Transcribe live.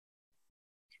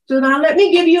So now let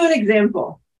me give you an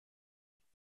example.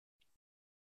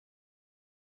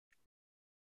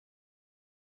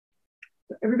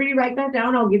 Everybody write that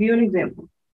down. I'll give you an example.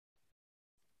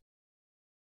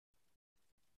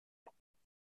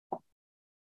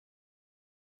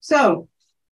 So,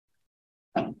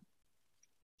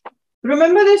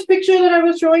 remember this picture that I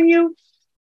was showing you?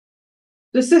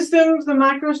 The systems, the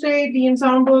macrostate, the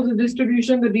ensembles, the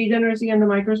distribution, the degeneracy, and the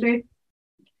microstate.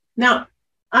 Now,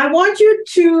 I want you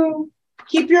to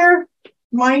keep your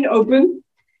mind open,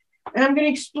 and I'm going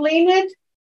to explain it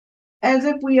as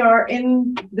if we are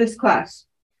in this class.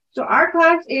 So our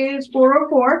class is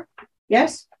 404.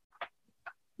 Yes?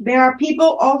 There are people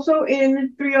also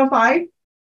in 305.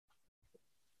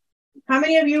 How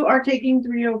many of you are taking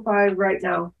 305 right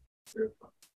now?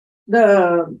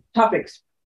 The topics.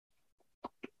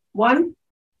 1.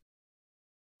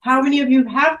 How many of you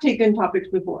have taken topics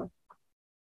before?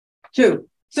 2.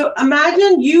 So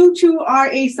imagine you two are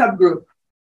a subgroup.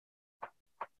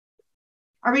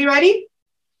 Are we ready?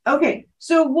 Okay.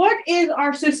 So what is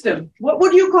our system? What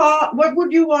would you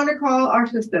want to call our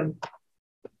system?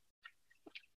 Do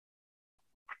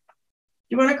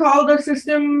you want to call the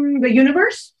system the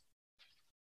universe?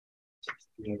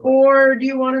 Or do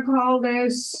you want to call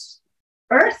this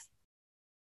Earth?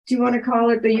 Do you want to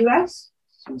call it the US?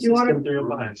 Do you want to?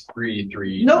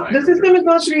 305. No, the system is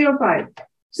not 305.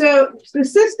 So the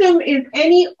system is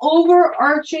any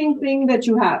overarching thing that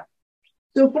you have.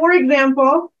 So for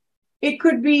example, it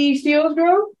could be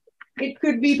Steelsgrove, it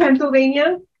could be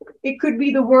Pennsylvania, it could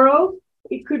be the world,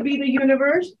 it could be the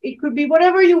universe, it could be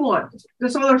whatever you want, the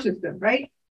solar system, right?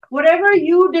 Whatever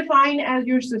you define as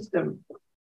your system.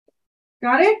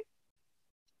 Got it?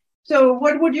 So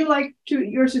what would you like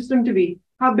your system to be?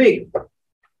 How big?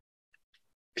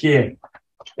 Pierre.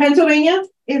 Pennsylvania?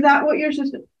 Is that what your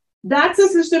system? That's the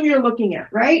system you're looking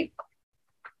at, right?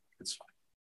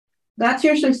 That's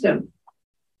your system.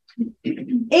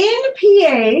 In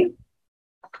PA,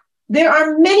 there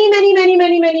are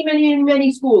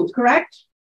many schools, correct?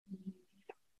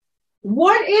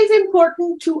 What is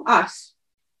important to us?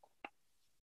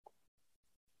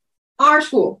 Our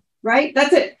school, right?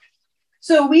 That's it.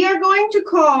 So we are going to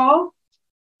call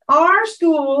our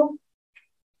school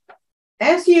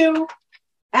SU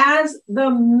as the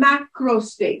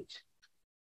macrostate.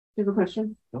 You have a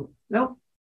question? Nope. Nope.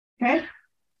 Okay.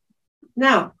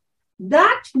 Now,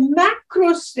 that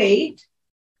macrostate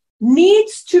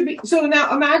needs to be, so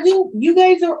now imagine you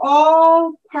guys are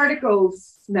all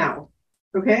particles now.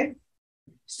 Okay.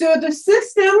 So the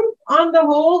system on the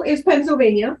whole is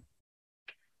Pennsylvania.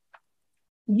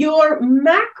 Your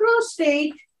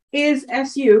macrostate is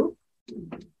SU,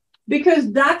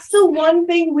 because that's the one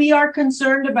thing we are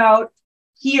concerned about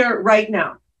here right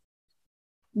now.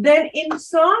 Then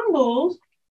ensembles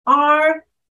are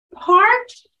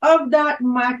part of that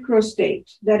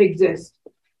macrostate that exists.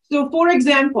 So for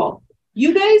example,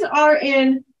 you guys are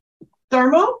in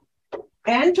Thermo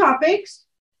and topics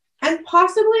and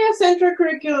possibly a central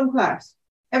curriculum class.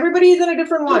 Everybody's in a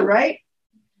different one, right?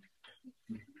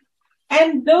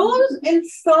 And those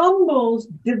ensembles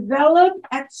develop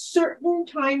at certain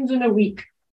times in a week.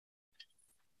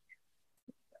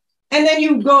 And then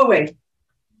you go away.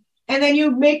 And then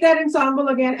you make that ensemble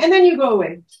again. And then you go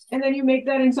away. And then you make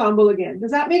that ensemble again.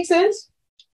 Does that make sense?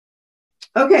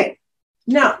 Okay.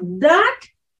 Now, that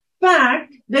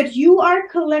fact that you are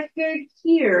collected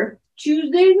here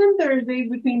Tuesdays and Thursdays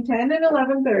between 10 and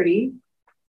 11:30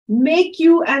 make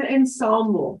you an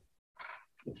ensemble.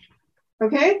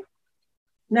 Okay?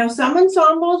 Now, some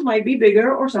ensembles might be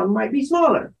bigger or some might be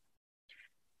smaller.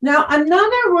 Now,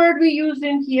 another word we used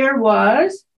in here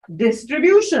was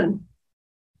distribution.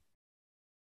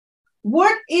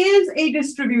 What is a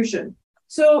distribution?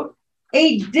 So,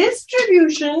 a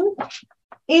distribution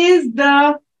is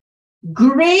the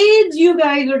grades you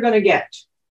guys are going to get.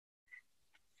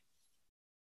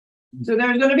 So,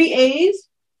 there's going to be A's,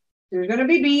 there's going to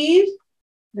be B's,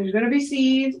 there's going to be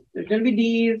C's, there's going to be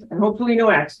D's, and hopefully no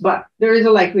F's, but there is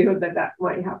a likelihood that that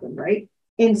might happen, right?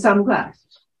 In some class.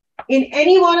 In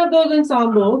any one of those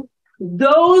ensembles,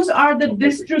 those are the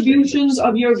distributions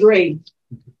of your grades.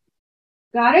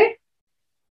 Got it?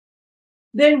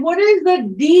 Then what is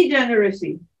the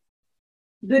degeneracy?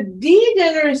 The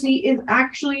degeneracy is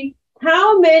actually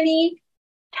how many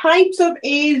types of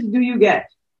A's do you get?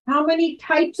 How many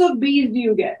types of B's do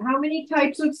you get? How many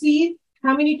types of C's?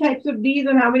 How many types of D's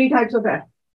and how many types of F?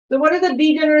 So what is the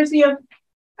degeneracy of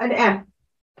an F?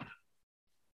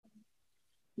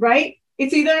 Right?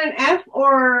 It's either an F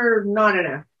or not an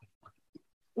F.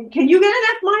 Can you get an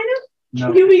F minus? No.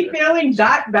 Can you be failing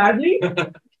that badly?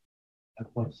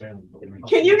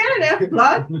 Can you get an F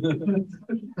plus?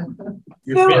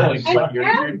 You're failing.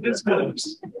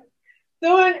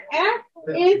 So an F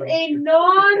is a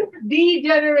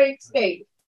non-degenerate state.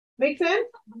 Make sense?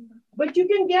 But you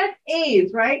can get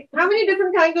A's, right? How many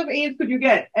different kinds of A's could you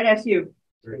get at SU?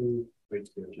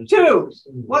 Two.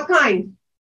 What kind?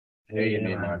 A and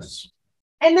A minus.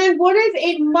 And then what is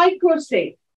a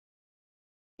microstate?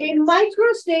 A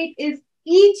microstate is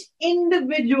each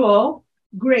individual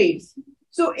grades.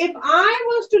 So if I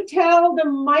was to tell the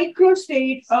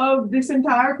microstate of this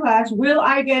entire class, will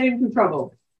I get into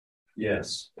trouble?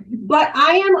 Yes. But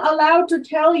I am allowed to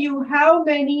tell you how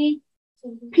many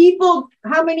people,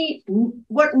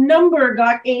 what number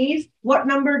got A's, what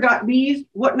number got B's,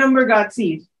 what number got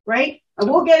C's, right? I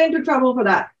won't get into trouble for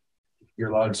that.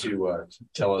 You're allowed to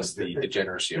tell us the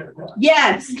degeneracy of the class.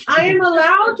 Yes, I am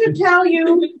allowed to tell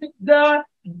you the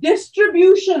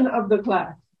distribution of the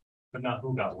class. But not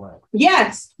who got what.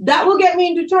 Yes, that will get me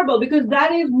into trouble because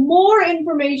that is more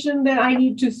information than I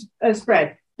need to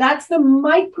spread. That's the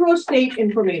microstate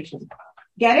information.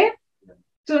 Get it?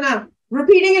 So now,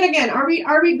 repeating it again. Are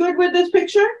we good with this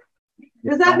picture?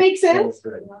 Does that make sense?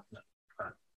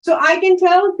 So I can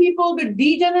tell people the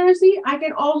degeneracy. I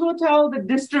can also tell the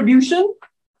distribution,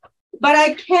 but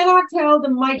I cannot tell the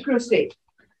microstate.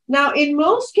 Now, in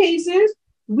most cases,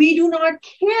 we do not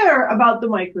care about the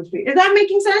microstate. Is that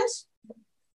making sense?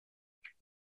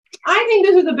 I think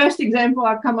this is the best example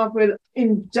I've come up with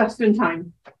in just in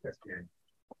time.